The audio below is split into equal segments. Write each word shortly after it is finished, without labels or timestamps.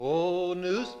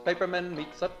newspapermen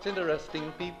meet such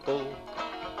interesting people.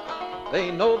 They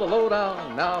know the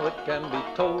lowdown, now it can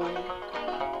be told.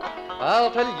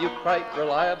 I'll tell you quite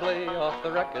reliably off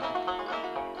the record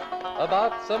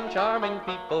about some charming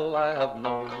people I have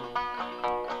known.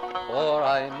 For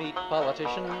I meet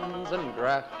politicians and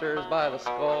grafters by the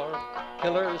score,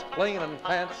 killers plain and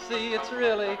fancy, it's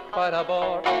really quite a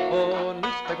bore. Oh,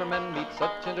 newspapermen meet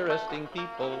such interesting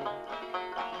people.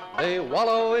 They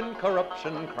wallow in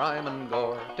corruption, crime and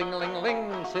gore.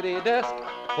 Ting-a-ling-a-ling, city desk,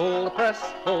 full the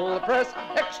press,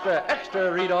 extra,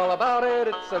 extra, read all about it,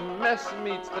 it's a mess,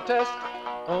 meets the test.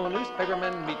 Oh,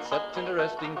 newspapermen meet such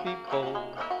interesting people.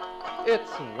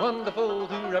 It's wonderful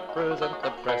to represent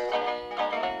the press.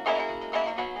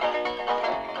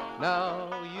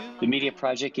 The Media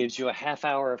Project gives you a half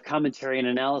hour of commentary and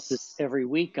analysis every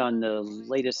week on the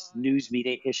latest news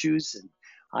media issues. And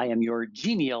I am your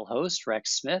genial host,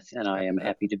 Rex Smith, and I am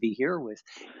happy to be here with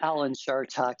Alan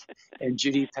Chartock and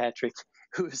Judy Patrick,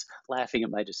 who's laughing at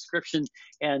my description,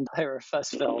 and Ira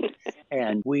Fussfeld.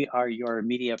 And we are your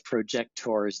media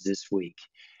projectors this week.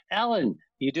 Alan,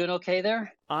 you doing okay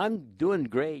there? I'm doing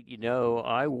great. You know,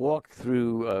 I walked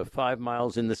through 5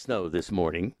 miles in the snow this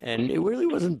morning, and it really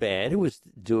wasn't bad. It was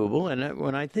doable. And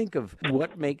when I think of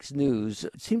what makes news,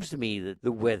 it seems to me that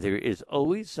the weather is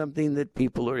always something that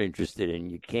people are interested in.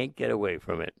 You can't get away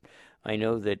from it. I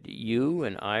know that you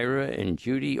and Ira and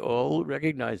Judy all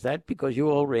recognize that because you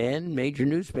all ran major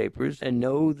newspapers and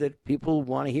know that people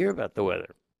want to hear about the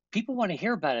weather. People want to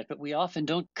hear about it, but we often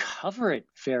don't cover it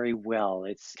very well.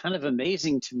 It's kind of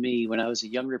amazing to me when I was a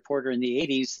young reporter in the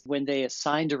 80s when they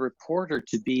assigned a reporter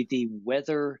to be the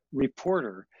weather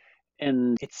reporter.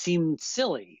 And it seemed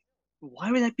silly.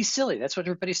 Why would that be silly? That's what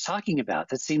everybody's talking about.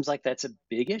 That seems like that's a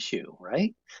big issue,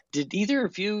 right? Did either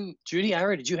of you, Judy,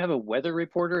 Ira, did you have a weather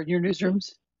reporter in your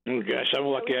newsrooms? Oh, gosh, I'm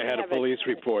lucky I had a police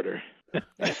reporter.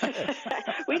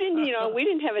 we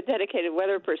didn't have a dedicated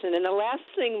weather person, and the last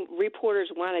thing reporters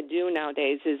want to do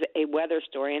nowadays is a weather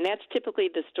story, and that's typically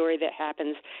the story that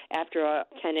happens after a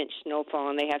 10-inch snowfall,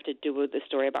 and they have to do the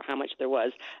story about how much there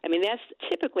was. I mean, that's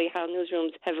typically how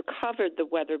newsrooms have covered the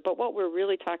weather, but what we're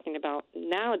really talking about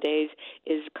nowadays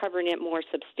is covering it more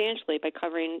substantially by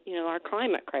covering, our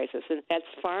climate crisis, and that's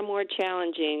far more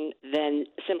challenging than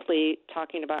simply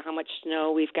talking about how much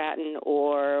snow we've gotten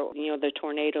or, the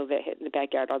tornado that hit in the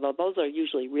backyard, although those are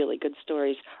usually really good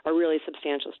stories or really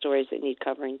substantial stories that need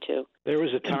covering too. There was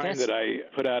a time that I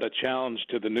put out a challenge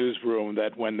to the newsroom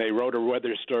that when they wrote a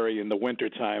weather story in the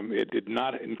wintertime, it did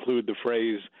not include the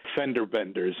phrase fender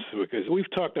benders, because we've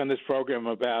talked on this program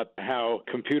about how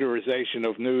computerization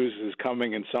of news is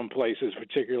coming in some places,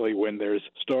 particularly when there's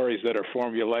stories that are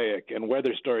formulaic, and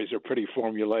weather stories are pretty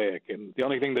formulaic, and the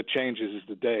only thing that changes is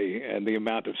the day and the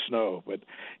amount of snow. But,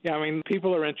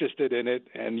 people are interested in it,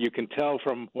 and you can tell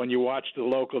from when you watch the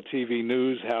local TV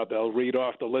news how they'll read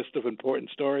off the list of important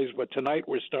stories, but tonight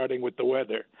we're starting with the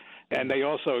weather. And they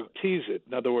also tease it.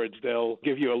 In other words, they'll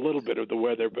give you a little bit of the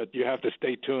weather, but you have to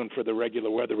stay tuned for the regular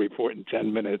weather report in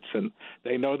 10 minutes. And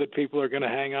they know that people are going to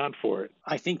hang on for it.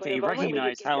 I think they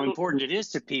recognize how important it is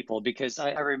to people, because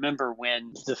I remember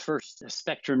when the first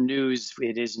Spectrum News,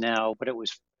 it is now, but it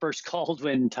was first called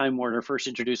when Time Warner first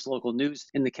introduced local news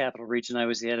in the capital region. I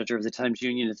was the editor of the Times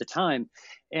Union at the time.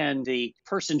 And the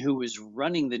person who was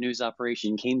running the news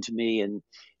operation came to me and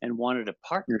wanted a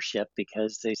partnership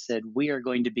because they said, we are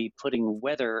going to be putting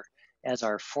weather as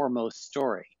our foremost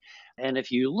story. And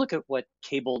if you look at what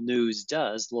cable news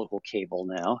does, local cable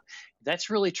now,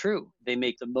 that's really true. They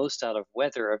make the most out of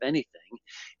weather of anything.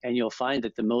 And you'll find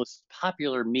that the most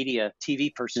popular media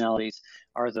TV personalities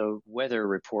are the weather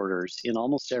reporters in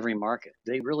almost every market.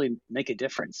 They really make a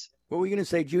difference. What were you going to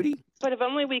say, Judy? But if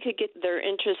only we could get their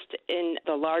interest in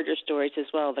the larger stories as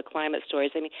well, the climate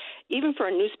stories. I mean, even for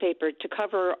a newspaper to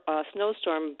cover a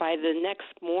snowstorm, by the next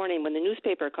morning when the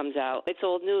newspaper comes out, it's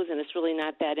old news and it's really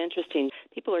not that interesting.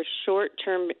 People are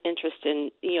short-term interest in,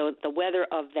 the weather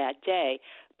of that day.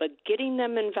 But getting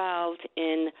them involved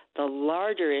in the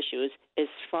larger issues is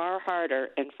far harder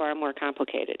and far more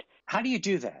complicated. How do you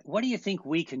do that? What do you think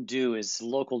we can do as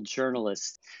local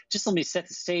journalists? Just let me set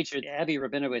the stage. Abby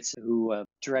Rabinowitz, who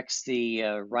directs the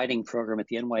writing program at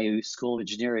the NYU School of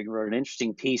Engineering, wrote an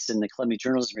interesting piece in the Columbia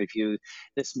Journalism Review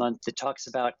this month that talks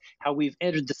about how we've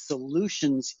entered the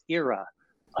solutions era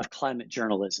of climate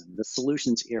journalism, the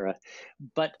solutions era.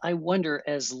 But I wonder,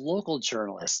 as local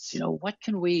journalists, what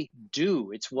can we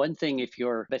do? It's one thing if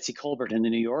you're Betsy Colbert in the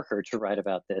New Yorker to write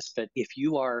about this, but if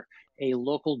you are a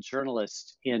local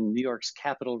journalist in New York's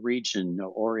capital region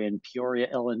or in Peoria,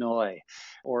 Illinois,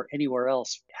 or anywhere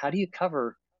else, how do you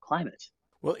cover climate?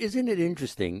 Well, isn't it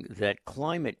interesting that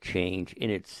climate change in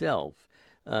itself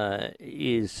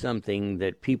is something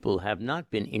that people have not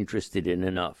been interested in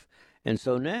enough. And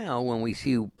so now when we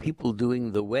see people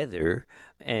doing the weather,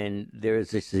 and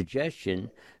there's a suggestion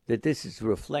that this is a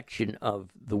reflection of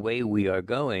the way we are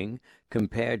going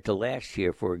compared to last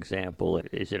year, for example.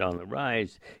 Is it on the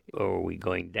rise or are we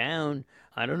going down?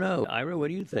 I don't know. Ira, what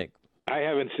do you think? I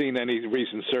haven't seen any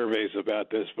recent surveys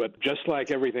about this, but just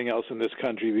like everything else in this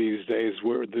country these days,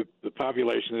 where the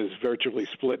population is virtually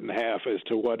split in half as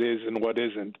to what is and what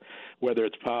isn't, whether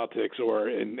it's politics or,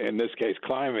 in this case,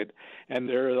 climate. And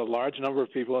there are a large number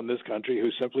of people in this country who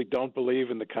simply don't believe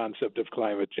in the concept of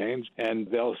climate change, and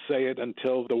they'll say it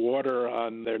until the water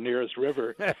on their nearest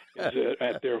river is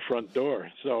at their front door.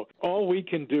 So all we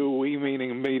can do, we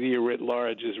meaning media writ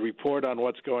large, is report on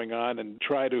what's going on and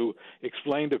try to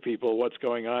explain to people what's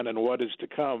going on and what is to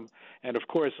come. And of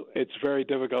course, it's very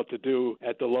difficult to do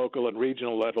at the local and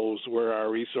regional levels where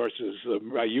our resources,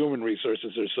 our human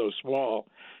resources, are so small.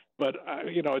 But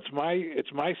it's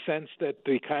my sense that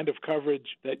the kind of coverage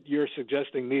that you're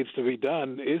suggesting needs to be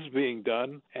done is being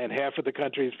done, and half of the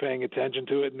country is paying attention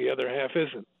to it, and the other half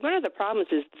isn't. One of the problems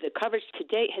is the coverage to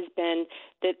date has been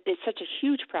that it's such a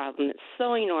huge problem. It's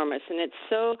so enormous, and it's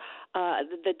so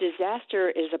the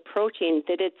disaster is approaching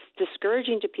that it's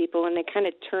discouraging to people, and they kind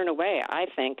of turn away. I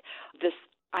think this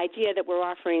idea that we're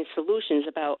offering solutions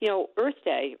about, Earth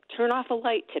Day, turn off a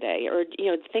light today, or,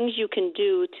 things you can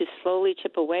do to slowly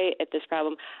chip away at this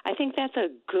problem. I think that's a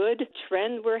good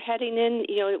trend we're heading in.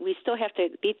 We still have to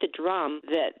beat the drum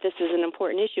that this is an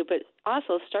important issue, but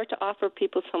also start to offer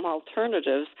people some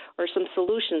alternatives or some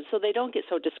solutions so they don't get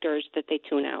so discouraged that they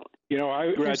tune out.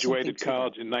 I graduated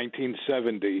college in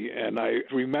 1970, and I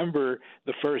remember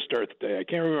the first Earth Day. I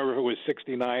can't remember if it was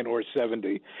 69 or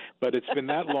 70, but it's been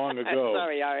that long ago. I'm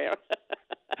sorry, Aria.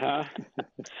 Huh?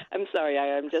 I'm sorry,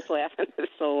 I'm just laughing.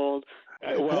 It's so old.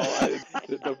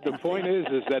 The point is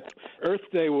that Earth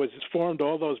Day was formed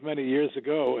all those many years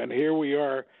ago, and here we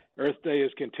are. Earth Day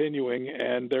is continuing,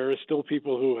 and there are still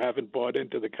people who haven't bought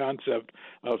into the concept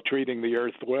of treating the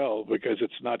Earth well, because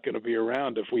it's not going to be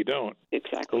around if we don't.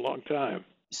 Exactly. For a long time.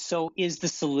 So is the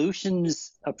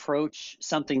solutions approach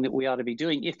something that we ought to be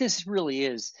doing? If this really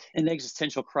is an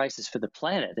existential crisis for the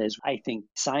planet, as I think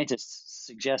scientists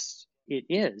suggest it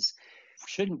is,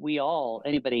 shouldn't we all,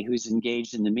 anybody who's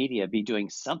engaged in the media, be doing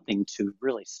something to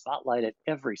really spotlight it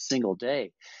every single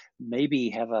day? Maybe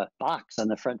have a box on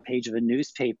the front page of a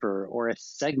newspaper or a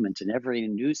segment in every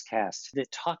newscast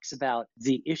that talks about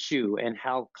the issue and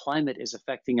how climate is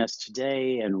affecting us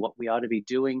today and what we ought to be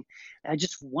doing. I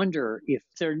just wonder if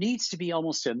there needs to be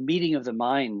almost a meeting of the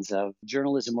minds of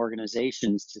journalism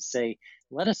organizations to say,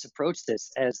 let us approach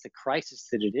this as the crisis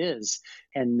that it is,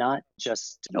 and not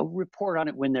just report on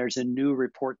it when there's a new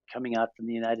report coming out from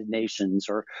the United Nations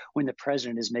or when the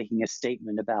president is making a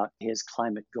statement about his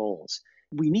climate goals.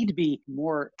 We need to be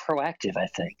more proactive, I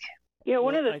think.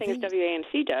 One of the things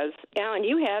WAMC does, Alan,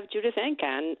 you have Judith Enck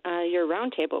on your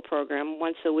roundtable program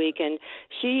once a week, and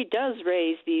she does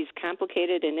raise these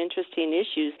complicated and interesting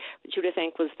issues. Judith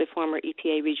Enck was the former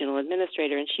EPA regional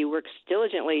administrator, and she works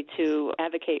diligently to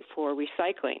advocate for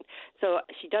recycling. So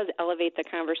she does elevate the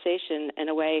conversation in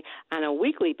a way on a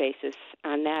weekly basis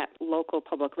on that local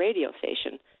public radio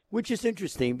station. Which is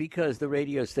interesting because the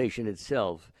radio station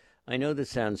itself, I know this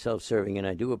sounds self-serving, and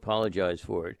I do apologize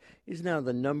for it, is now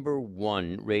the number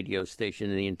one radio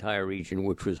station in the entire region,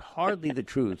 which was hardly the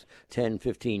truth 10,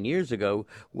 15 years ago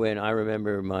when I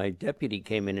remember my deputy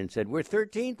came in and said, we're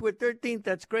 13th,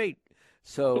 that's great.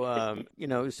 So,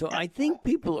 so I think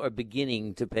people are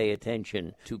beginning to pay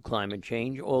attention to climate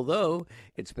change, although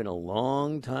it's been a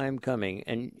long time coming.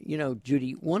 And,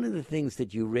 Judy, one of the things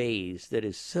that you raised that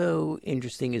is so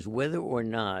interesting is whether or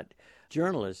not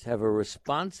journalists have a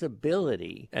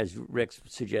responsibility, as Rex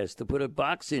suggests, to put a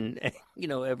box in,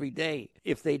 every day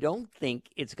if they don't think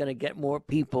it's going to get more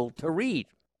people to read.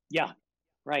 Yeah.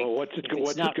 Right. Well, what's it going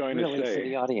to say? For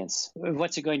the audience.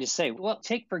 What's it going to say? Well,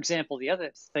 take, for example, the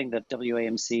other thing that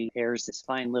WAMC airs, this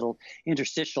fine little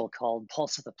interstitial called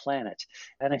Pulse of the Planet.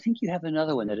 And I think you have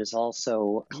another one that is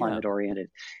also climate-oriented.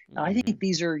 Yeah. I think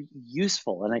these are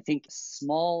useful. And I think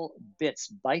small bits,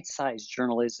 bite-sized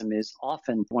journalism is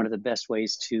often one of the best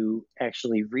ways to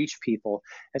actually reach people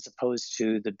as opposed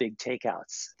to the big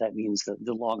takeouts. That means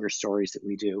the longer stories that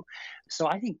we do. So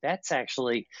I think that's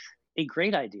actually a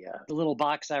great idea. The little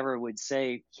box, Ira, would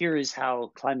say, here is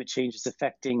how climate change is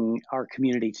affecting our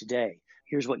community today.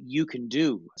 Here's what you can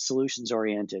do,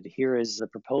 solutions-oriented. Here is the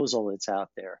proposal that's out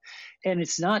there. And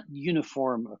it's not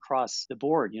uniform across the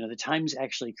board. The Times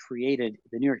actually the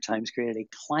New York Times created a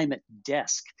climate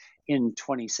desk in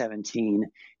 2017.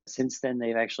 Since then,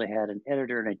 they've actually had an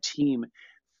editor and a team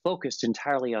focused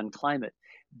entirely on climate.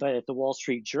 But at the Wall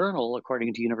Street Journal,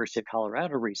 according to University of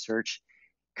Colorado research,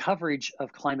 coverage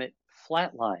of climate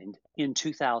flatlined in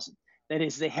 2000. That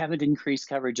is, they haven't increased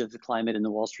coverage of the climate in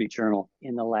the Wall Street Journal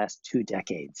in the last 2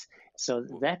 decades. So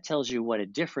that tells you what a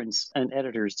difference an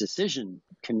editor's decision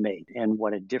can make and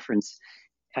what a difference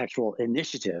actual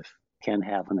initiative can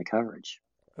have on the coverage.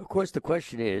 Of course, the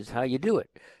question is how you do it.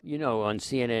 On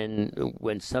CNN,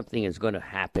 when something is going to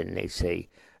happen, they say,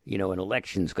 an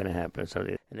election's going to happen or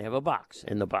something, and they have a box,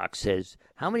 and the box says,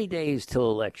 how many days till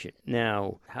election?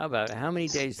 Now, how about how many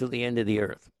days till the end of the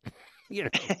earth? You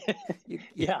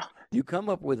come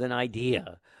up with an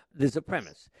idea. There's a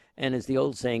premise. And as the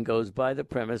old saying goes, by the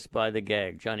premise, by the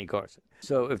gag, Johnny Carson.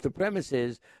 So if the premise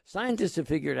is scientists have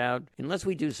figured out, unless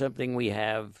we do something, we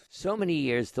have so many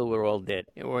years till we're all dead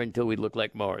or until we look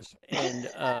like Mars.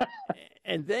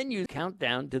 And then you count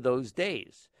down to those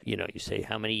days. You say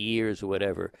how many years or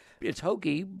whatever. It's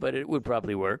hokey, but it would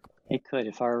probably work. It could.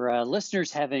 If our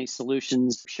listeners have any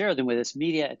solutions, share them with us.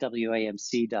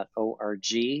 media@wamc.org,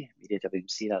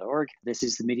 media@wamc.org. This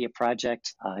is the Media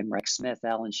Project. I'm Rex Smith,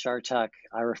 Alan Shartuck,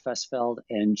 Ira Fessfeld,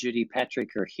 and Judy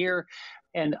Patrick are here.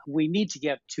 And we need to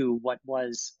get to what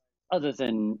was, other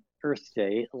than Earth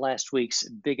Day, last week's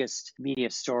biggest media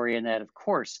story, and that, of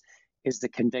course, is the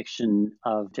conviction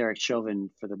of Derek Chauvin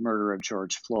for the murder of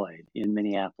George Floyd in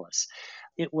Minneapolis.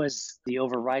 It was the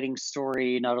overriding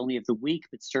story, not only of the week,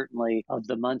 but certainly of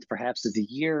the month, perhaps of the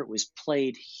year. It was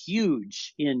played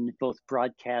huge in both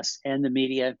broadcast and the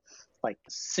media, like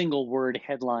single word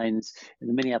headlines. And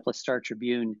the Minneapolis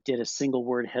Star-Tribune did a single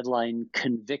word headline,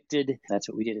 convicted. That's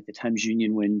what we did at the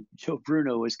Times-Union when Joe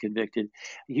Bruno was convicted.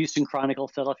 The Houston Chronicle,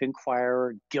 Philadelphia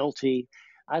Inquirer, guilty.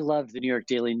 I loved the New York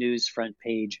Daily News front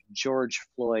page, George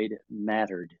Floyd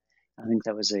mattered. I think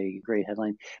that was a great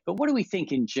headline. But what do we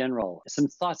think in general? Some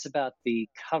thoughts about the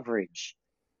coverage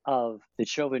of the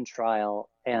Chauvin trial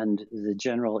and the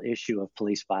general issue of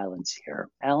police violence here.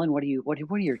 Alan, what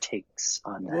are your takes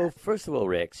on that? Well, first of all,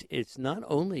 Rex, it's not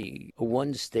only a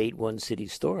one state, one city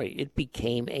story. It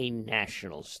became a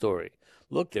national story.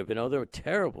 Look, there were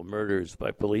terrible murders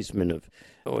by policemen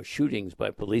or shootings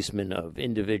by policemen of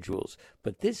individuals,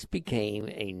 but this became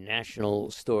a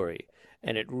national story,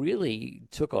 and it really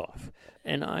took off.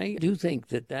 And I do think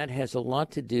that has a lot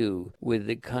to do with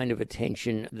the kind of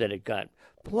attention that it got.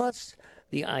 Plus,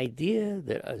 the idea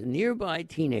that a nearby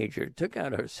teenager took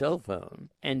out her cell phone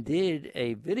and did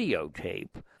a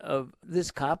videotape of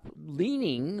this cop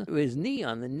leaning his knee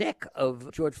on the neck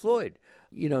of George Floyd.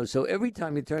 So every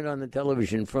time you turn on the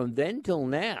television from then till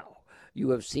now, you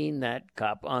have seen that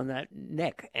cop on that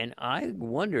neck. And I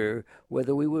wonder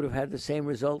whether we would have had the same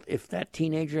result if that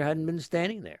teenager hadn't been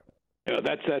standing there. Yeah,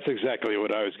 that's exactly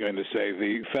what I was going to say.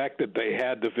 The fact that they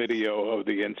had the video of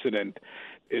the incident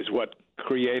is what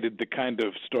created the kind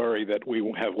of story that we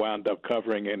have wound up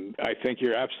covering. And I think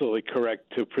you're absolutely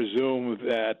correct to presume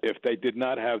that if they did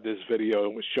not have this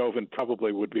video, Chauvin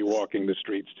probably would be walking the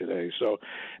streets today. So,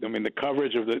 the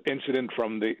coverage of the incident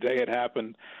from the day it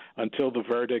happened until the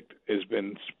verdict has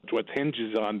been what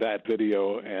hinges on that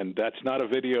video. And that's not a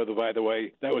video, by the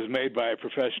way, that was made by a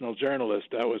professional journalist.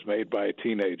 That was made by a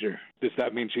teenager. Does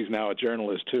that mean she's now a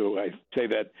journalist, too? I say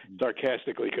that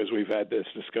sarcastically because we've had this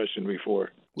discussion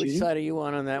before. Which side are you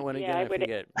on that one again? I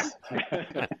forget.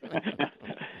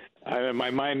 My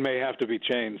mind may have to be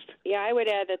changed. Yeah, I would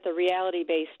add that the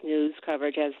reality-based news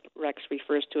coverage, as Rex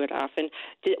refers to it often,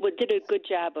 did a good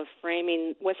job of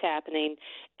framing what's happening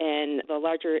and the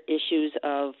larger issues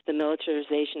of the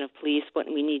militarization of police, what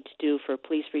we need to do for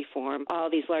police reform, all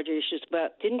these larger issues.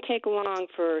 But didn't take long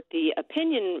for the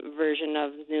opinion version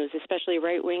of the news, especially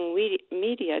right-wing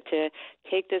media, to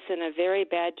take this in a very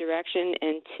bad direction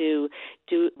and to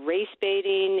do race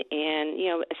baiting. And,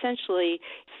 essentially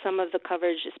some of the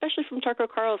coverage, especially from Tucker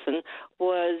Carlson,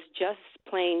 was just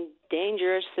plain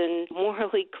dangerous and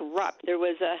morally corrupt. There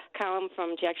was a column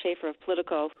from Jack Schaefer of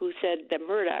Politico who said that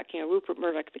Murdoch, Rupert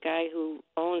Murdoch, the guy who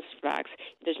owns Fox,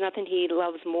 there's nothing he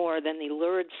loves more than the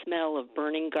lurid smell of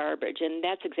burning garbage. And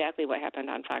that's exactly what happened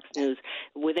on Fox News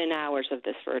within hours of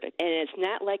this verdict. And it's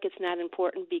not like it's not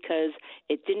important, because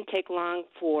it didn't take long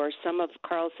for some of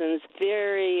Carlson's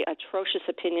very atrocious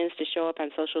opinions to show up on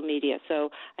social media.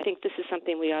 So I think this is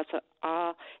something we also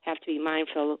all have to be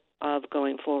mindful of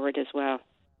going forward as well.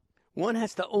 One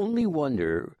has to only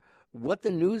wonder what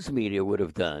the news media would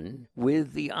have done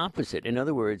with the opposite. In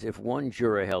other words, if one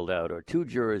juror held out or two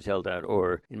jurors held out,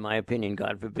 or, in my opinion,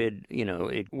 God forbid,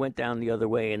 it went down the other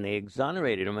way and they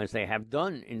exonerated him, as they have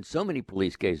done in so many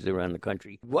police cases around the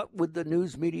country, what would the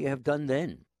news media have done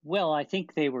then? Well, I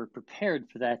think they were prepared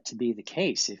for that to be the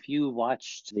case. If you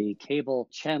watched the cable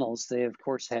channels, they, of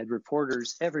course, had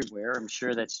reporters everywhere. I'm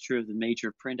sure that's true of the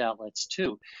major print outlets,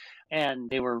 too. And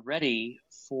they were ready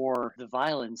for the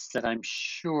violence that I'm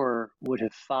sure would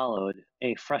have followed.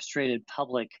 A frustrated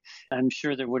public, I'm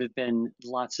sure there would have been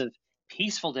lots of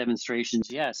peaceful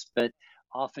demonstrations, yes, but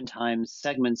oftentimes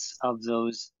segments of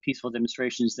those peaceful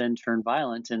demonstrations then turned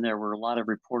violent, and there were a lot of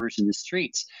reporters in the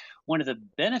streets. One of the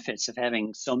benefits of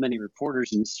having so many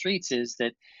reporters in the streets is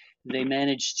that they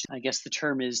managed, I guess the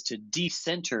term is to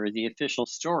decenter the official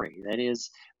story. That is,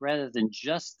 rather than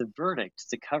just the verdict,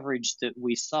 the coverage that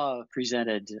we saw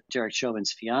presented Derek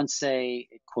Chauvin's fiance,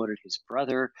 it quoted his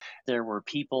brother. There were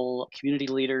people, community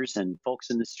leaders, and folks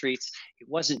in the streets. It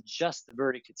wasn't just the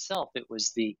verdict itself, it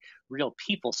was the real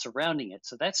people surrounding it.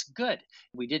 So that's good.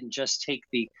 We didn't just take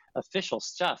the official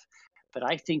stuff. But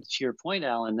I think to your point,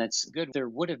 Alan, that's good. There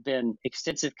would have been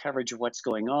extensive coverage of what's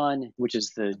going on, which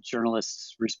is the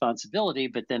journalist's responsibility.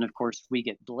 But then, of course, we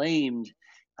get blamed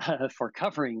for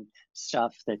covering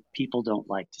stuff that people don't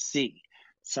like to see.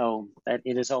 So that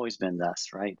it has always been thus,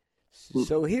 right?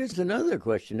 So here's another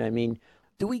question. I mean,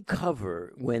 do we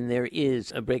cover, when there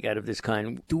is a breakout of this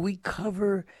kind, do we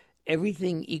cover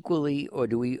everything equally, or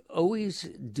do we always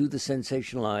do the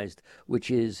sensationalized, which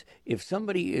is if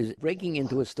somebody is breaking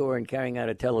into a store and carrying out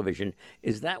a television,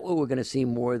 is that what we're going to see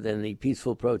more than the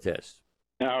peaceful protests?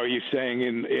 Now, are you saying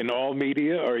in all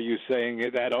media, or are you saying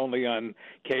that only on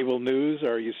cable news,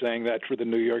 or are you saying that for the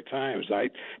New York Times?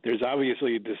 There's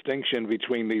obviously a distinction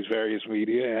between these various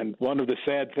media, and one of the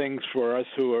sad things for us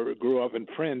who grew up in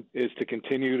print is to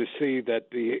continue to see that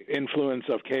the influence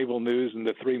of cable news and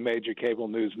the three major cable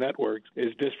news networks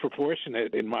is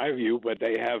disproportionate, in my view, but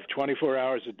they have 24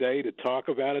 hours a day to talk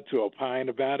about it, to opine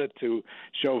about it, to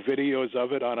show videos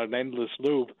of it on an endless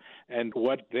loop, and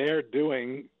what they're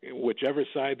doing, whichever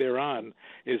side they're on,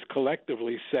 is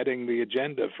collectively setting the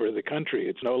agenda for the country.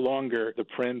 It's no longer the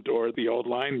print or the old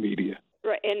line media.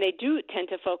 Right, and they do tend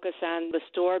to focus on the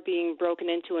store being broken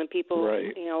into and people,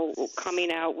 right,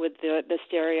 coming out with the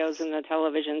stereos and the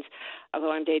televisions,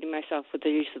 although I'm dating myself with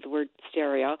the use of the word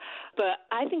stereo. But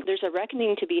I think there's a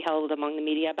reckoning to be held among the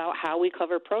media about how we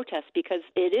cover protests, because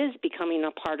it is becoming a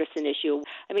partisan issue.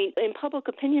 I mean, in public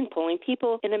opinion polling,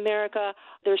 people in America,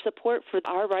 their support for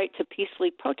our right to peacefully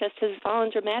protest has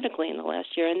fallen dramatically in the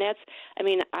last year. And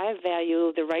I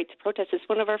value the right to protest. It's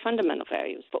one of our fundamental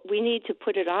values. But we need to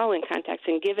put it all in context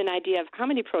and give an idea of how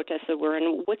many protests there were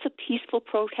and what's a peaceful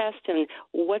protest and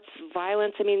what's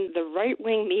violence. I mean, the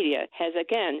right-wing media has,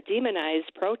 again, demonized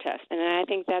protest, and I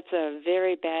think that's a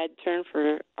very bad turn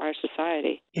for our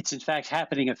society. It's in fact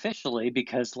happening officially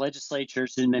because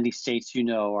legislatures in many states,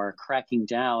 are cracking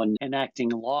down, enacting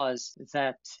laws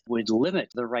that would limit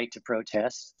the right to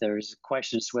protest. There's a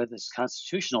question as to whether it's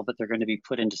constitutional, but they're going to be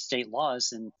put into state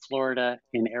laws in Florida,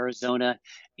 in Arizona,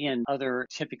 and other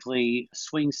typically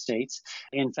swing states.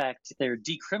 In fact, they're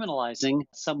decriminalizing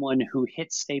someone who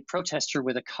hits a protester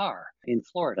with a car in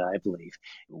Florida, I believe,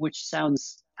 which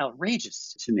sounds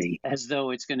outrageous to me, as though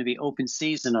it's going to be open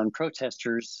season on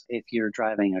protesters if you're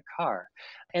driving a car.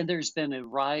 And there's been a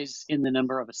rise in the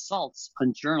number of assaults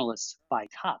on journalists by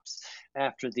cops.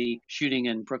 After the shooting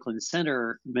in Brooklyn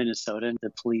Center, Minnesota, the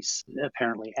police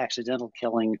apparently accidental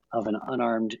killing of an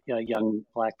unarmed young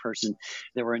black person,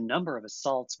 there were a number of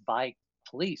assaults by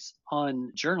police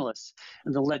on journalists,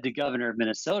 and that led the governor of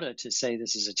Minnesota to say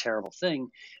this is a terrible thing,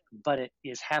 but it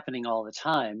is happening all the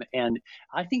time. And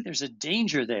I think there's a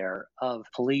danger there of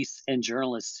police and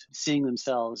journalists seeing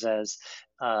themselves as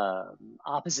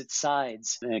opposite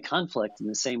sides in a conflict, in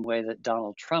the same way that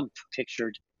Donald Trump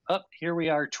pictured. Here we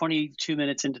are 22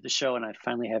 minutes into the show, and I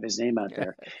finally have his name out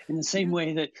there. In the same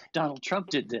way that Donald Trump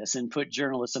did this and put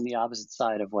journalists on the opposite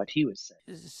side of what he was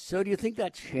saying. So do you think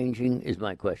that's changing, is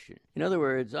my question. In other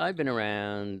words, I've been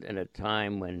around in a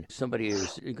time when somebody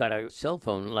has got a cell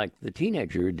phone like the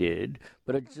teenager did,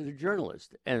 but it's a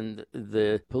journalist, and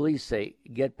the police say,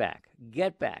 get back,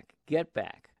 get back, get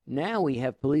back. Now we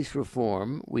have police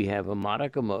reform. We have a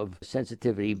modicum of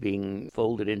sensitivity being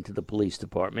folded into the police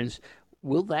departments.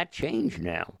 Will that change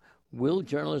now? Will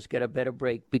journalists get a better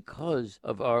break because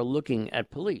of our looking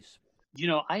at police?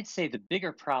 I'd say the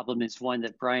bigger problem is one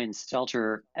that Brian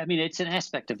Stelter, it's an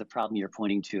aspect of the problem you're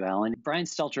pointing to, Alan. Brian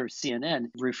Stelter of CNN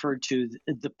referred to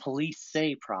the police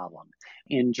say problem.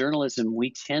 In journalism,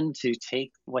 we tend to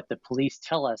take what the police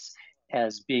tell us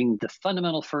as being the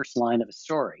fundamental first line of a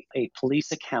story. A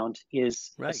police account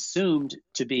is assumed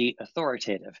to be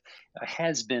authoritative,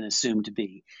 has been assumed to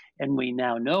be. And we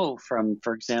now know from,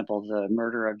 for example, the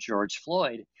murder of George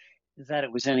Floyd, that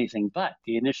it was anything but.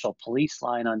 The initial police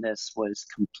line on this was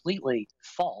completely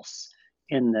false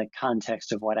in the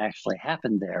context of what actually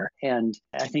happened there. And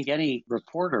I think any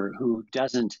reporter who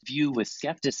doesn't view with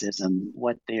skepticism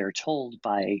what they are told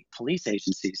by police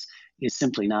agencies is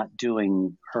simply not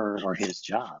doing her or his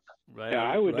job. Right. Yeah,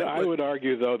 I would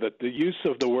argue, though, that the use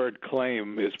of the word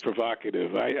claim is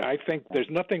provocative. I think there's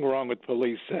nothing wrong with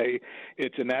police say.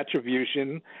 It's an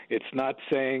attribution. It's not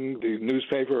saying the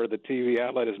newspaper or the TV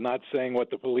outlet is not saying what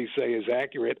the police say is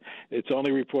accurate. It's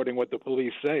only reporting what the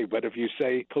police say. But if you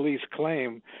say police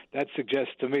claim, that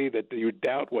suggests to me that you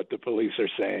doubt what the police are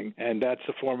saying, and that's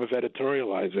a form of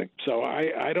editorializing. So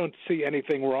I don't see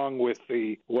anything wrong with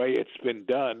the way it's been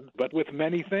done. But with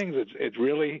many things, it's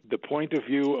really the point of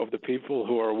view of the people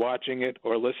who are watching it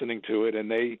or listening to it, and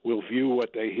they will view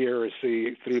what they hear or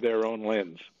see through their own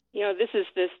lens. You know, this is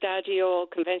the stodgy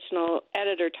old conventional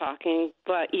editor talking,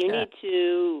 but you need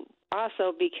to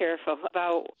also be careful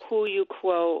about who you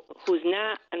quote, who's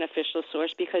not an official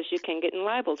source, because you can get in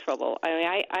libel trouble. I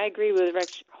mean, I agree with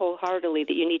Rex wholeheartedly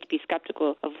that you need to be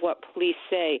skeptical of what police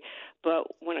say. But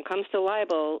when it comes to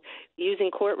libel,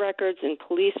 using court records and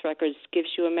police records gives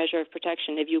you a measure of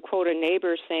protection. If you quote a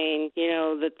neighbor saying,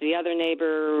 that the other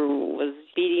neighbor was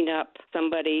beating up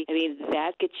somebody, I mean,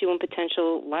 that gets you in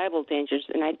potential libel dangers.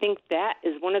 And I think that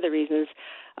is one of the reasons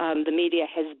the media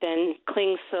has been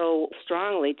clinging so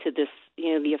strongly to this,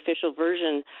 the official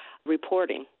version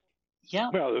reporting. Yeah,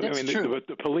 well, that's true.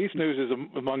 The police news is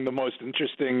among the most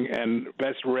interesting and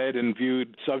best read and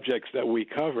viewed subjects that we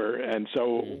cover. And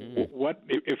so what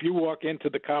if you walk into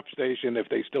the cop station, if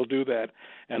they still do that,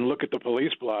 and look at the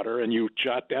police blotter and you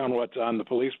jot down what's on the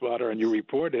police blotter and you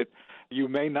report it, you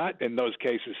may not in those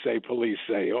cases say police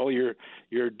say. All you're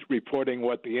reporting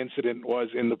what the incident was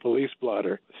in the police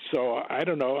blotter. So I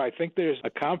don't know. I think there's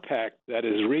a compact that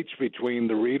is reached between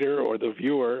the reader or the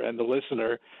viewer and the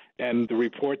listener and the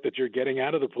report that you're getting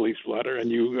out of the police blotter, and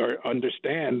you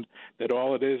understand that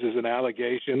all it is an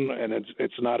allegation and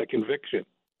it's not a conviction.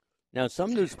 Now,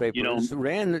 some newspapers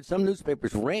ran the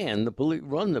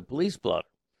police blotter.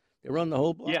 They run the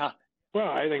whole blotter. Yeah. Well,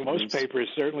 I think most papers,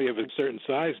 certainly of a certain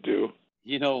size, do.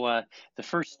 The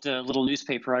first little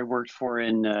newspaper I worked for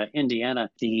in Indiana,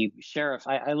 the sheriff,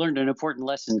 I learned an important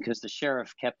lesson because the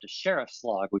sheriff kept a sheriff's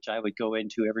log, which I would go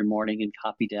into every morning and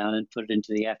copy down and put it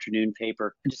into the afternoon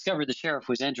paper. I discovered the sheriff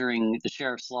was entering the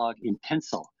sheriff's log in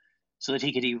pencil so that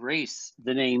he could erase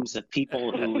the names of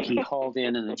people who he hauled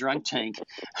in the drunk tank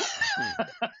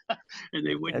and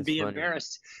they wouldn't be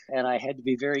embarrassed. And I had to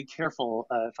be very careful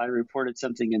if I reported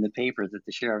something in the paper that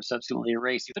the sheriff subsequently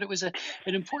erased. But it was an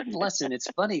important lesson. It's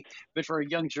funny, but for a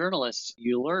young journalist,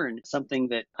 you learn something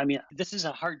that, this is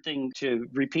a hard thing to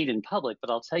repeat in public,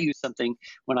 but I'll tell you something.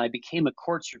 When I became a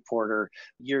courts reporter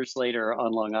years later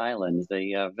on Long Island,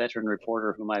 the veteran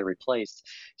reporter whom I replaced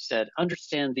said,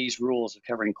 understand these rules of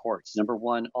covering courts. Number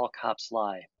one, all cops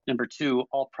lie. Number two,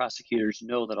 all prosecutors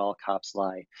know that all cops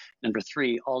lie. Number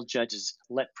three, all judges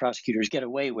let prosecutors get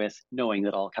away with knowing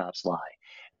that all cops lie.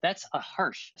 That's a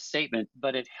harsh statement,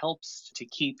 but it helps to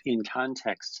keep in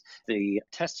context the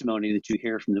testimony that you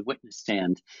hear from the witness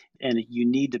stand. And you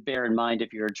need to bear in mind,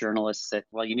 if you're a journalist, that,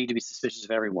 you need to be suspicious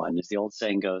of everyone. As the old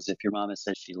saying goes, if your mama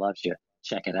says she loves you,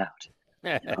 check it out.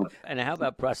 And how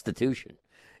about prostitution?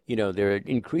 There are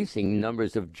increasing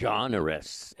numbers of John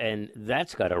arrests, and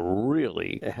that's got to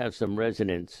really have some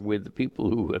resonance with the people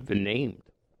who have been named.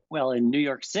 Well, in New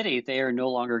York City, they are no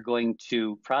longer going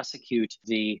to prosecute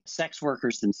the sex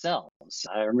workers themselves.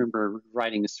 I remember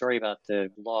writing a story about the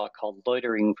law called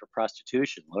loitering for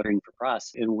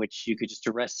pros, in which you could just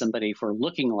arrest somebody for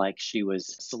looking like she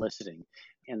was soliciting.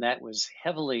 And that was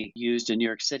heavily used in New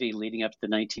York City leading up to the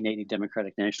 1980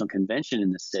 Democratic National Convention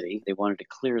in the city. They wanted to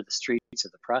clear the streets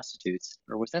of the prostitutes.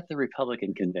 Or was that the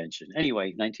Republican convention?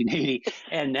 Anyway, 1980.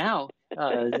 And now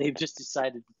they've just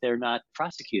decided that they're not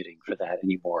prosecuting for that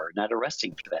anymore, not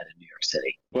arresting for that in New York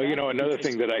City. Well, another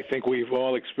thing that I think we've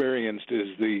all experienced is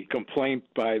the complaint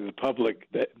by the public,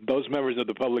 that those members of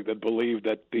the public that believe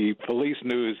that the police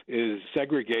news is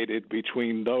segregated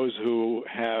between those who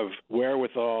have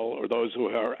wherewithal or those who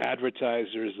are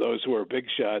advertisers, those who are big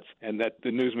shots, and that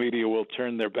the news media will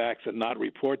turn their backs and not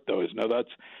report those. Now,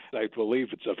 I believe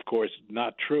it's, of course,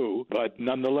 not true, but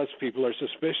nonetheless, people are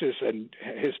suspicious and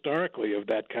historically of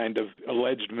that kind of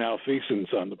alleged malfeasance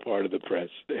on the part of the press.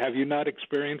 Have you not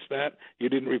experienced that? You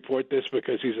didn't report this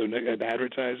because he's an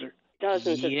advertiser?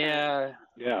 Dozens of times.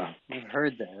 Yeah. I've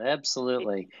heard that.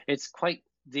 Absolutely. It's quite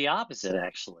the opposite,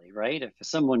 actually, right? If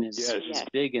someone is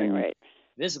big and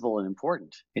visible and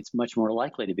important, it's much more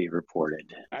likely to be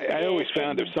reported. I always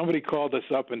found if somebody called us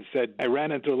up and said, I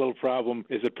ran into a little problem,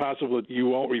 is it possible you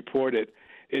won't report it?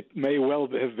 It may well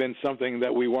have been something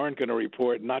that we weren't going to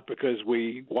report, not because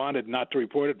we wanted not to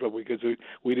report it, but because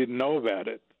we didn't know about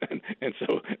it. And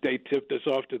so they tipped us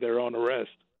off to their own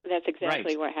arrest. That's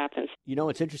exactly Right. what happens. You know,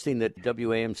 it's interesting that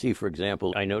WAMC, for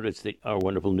example, I noticed that our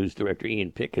wonderful news director,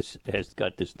 Ian Pick, has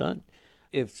got this done.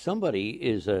 If somebody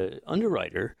is an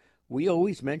underwriter, we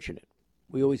always mention it.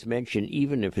 We always mention,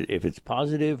 even if it's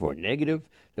positive or negative,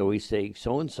 they always say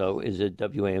so-and-so is a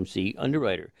WAMC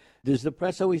underwriter. Does the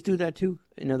press always do that too?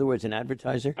 In other words, an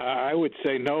advertiser? I would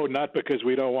say no, not because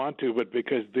we don't want to, but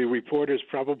because the reporters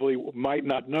probably might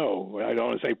not know. I don't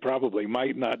want to say probably,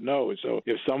 might not know. So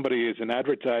if somebody is an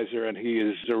advertiser and he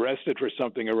is arrested for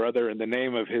something or other and the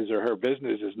name of his or her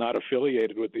business is not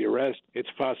affiliated with the arrest,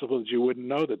 it's possible that you wouldn't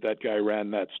know that that guy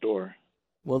ran that store.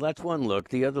 Well, that's one look.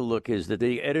 The other look is that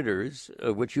the editors,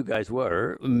 of which you guys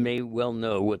were, may well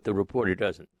know what the reporter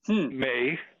doesn't.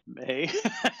 May.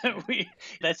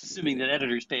 That's assuming that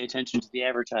editors pay attention to the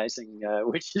advertising,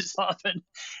 which is often,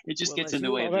 it just gets in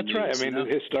the way of the Well, that's news. right. I mean,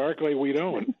 historically, we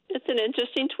don't. It's an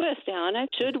interesting twist, Alan.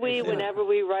 Should we, whenever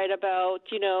we write about,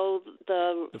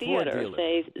 the theater,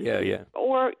 say,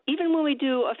 or even when we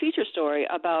do a feature story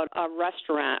about a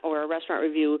restaurant or a restaurant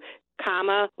review,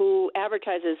 who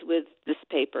advertises with this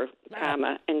paper,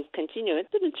 and continue.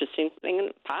 It's an interesting thing,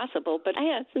 possible, but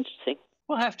yeah, it's interesting.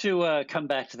 We'll have to come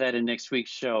back to that in next week's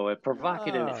show. A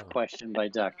provocative question by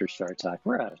Dr. Shartok.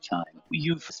 We're out of time.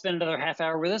 You've spent another half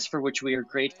hour with us, for which we are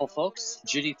grateful, folks.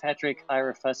 Judy Patrick,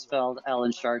 Ira Fussfeld,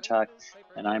 Alan Shartok,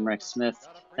 and I'm Rex Smith.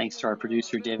 Thanks to our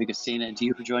producer, David Gastina, and to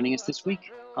you for joining us this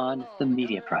week on The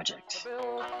Media Project.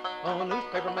 Oh,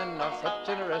 newspapermen are such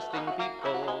interesting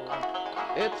people.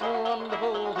 It's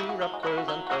wonderful to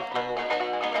represent the globe.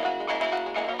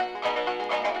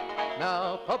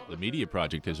 Now, The Media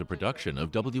Project is a production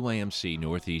of WAMC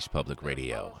Northeast Public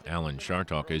Radio. Alan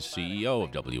Shartok is CEO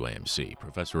of WAMC,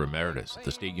 Professor Emeritus at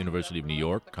the State University of New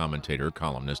York, commentator,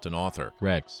 columnist, and author.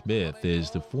 Rex Smith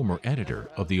is the former editor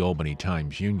of the Albany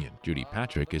Times-Union. Judy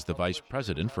Patrick is the Vice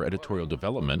President for Editorial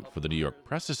Development for the New York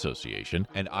Press Association,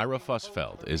 and Ira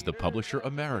Fussfeld is the Publisher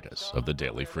Emeritus of the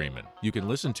Daily Freeman. You can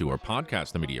listen to or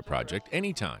podcast The Media Project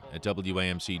anytime at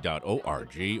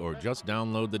WAMC.org or just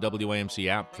download the WAMC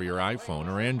app for your iPhone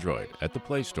or Android at the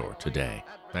Play Store today.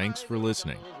 Thanks for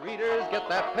listening. readers get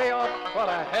that payoff. What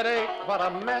a headache, what a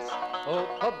mess. Oh,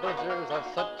 publishers are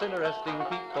such interesting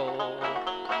people.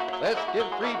 Let's give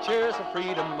 3 cheers for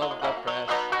freedom of the press.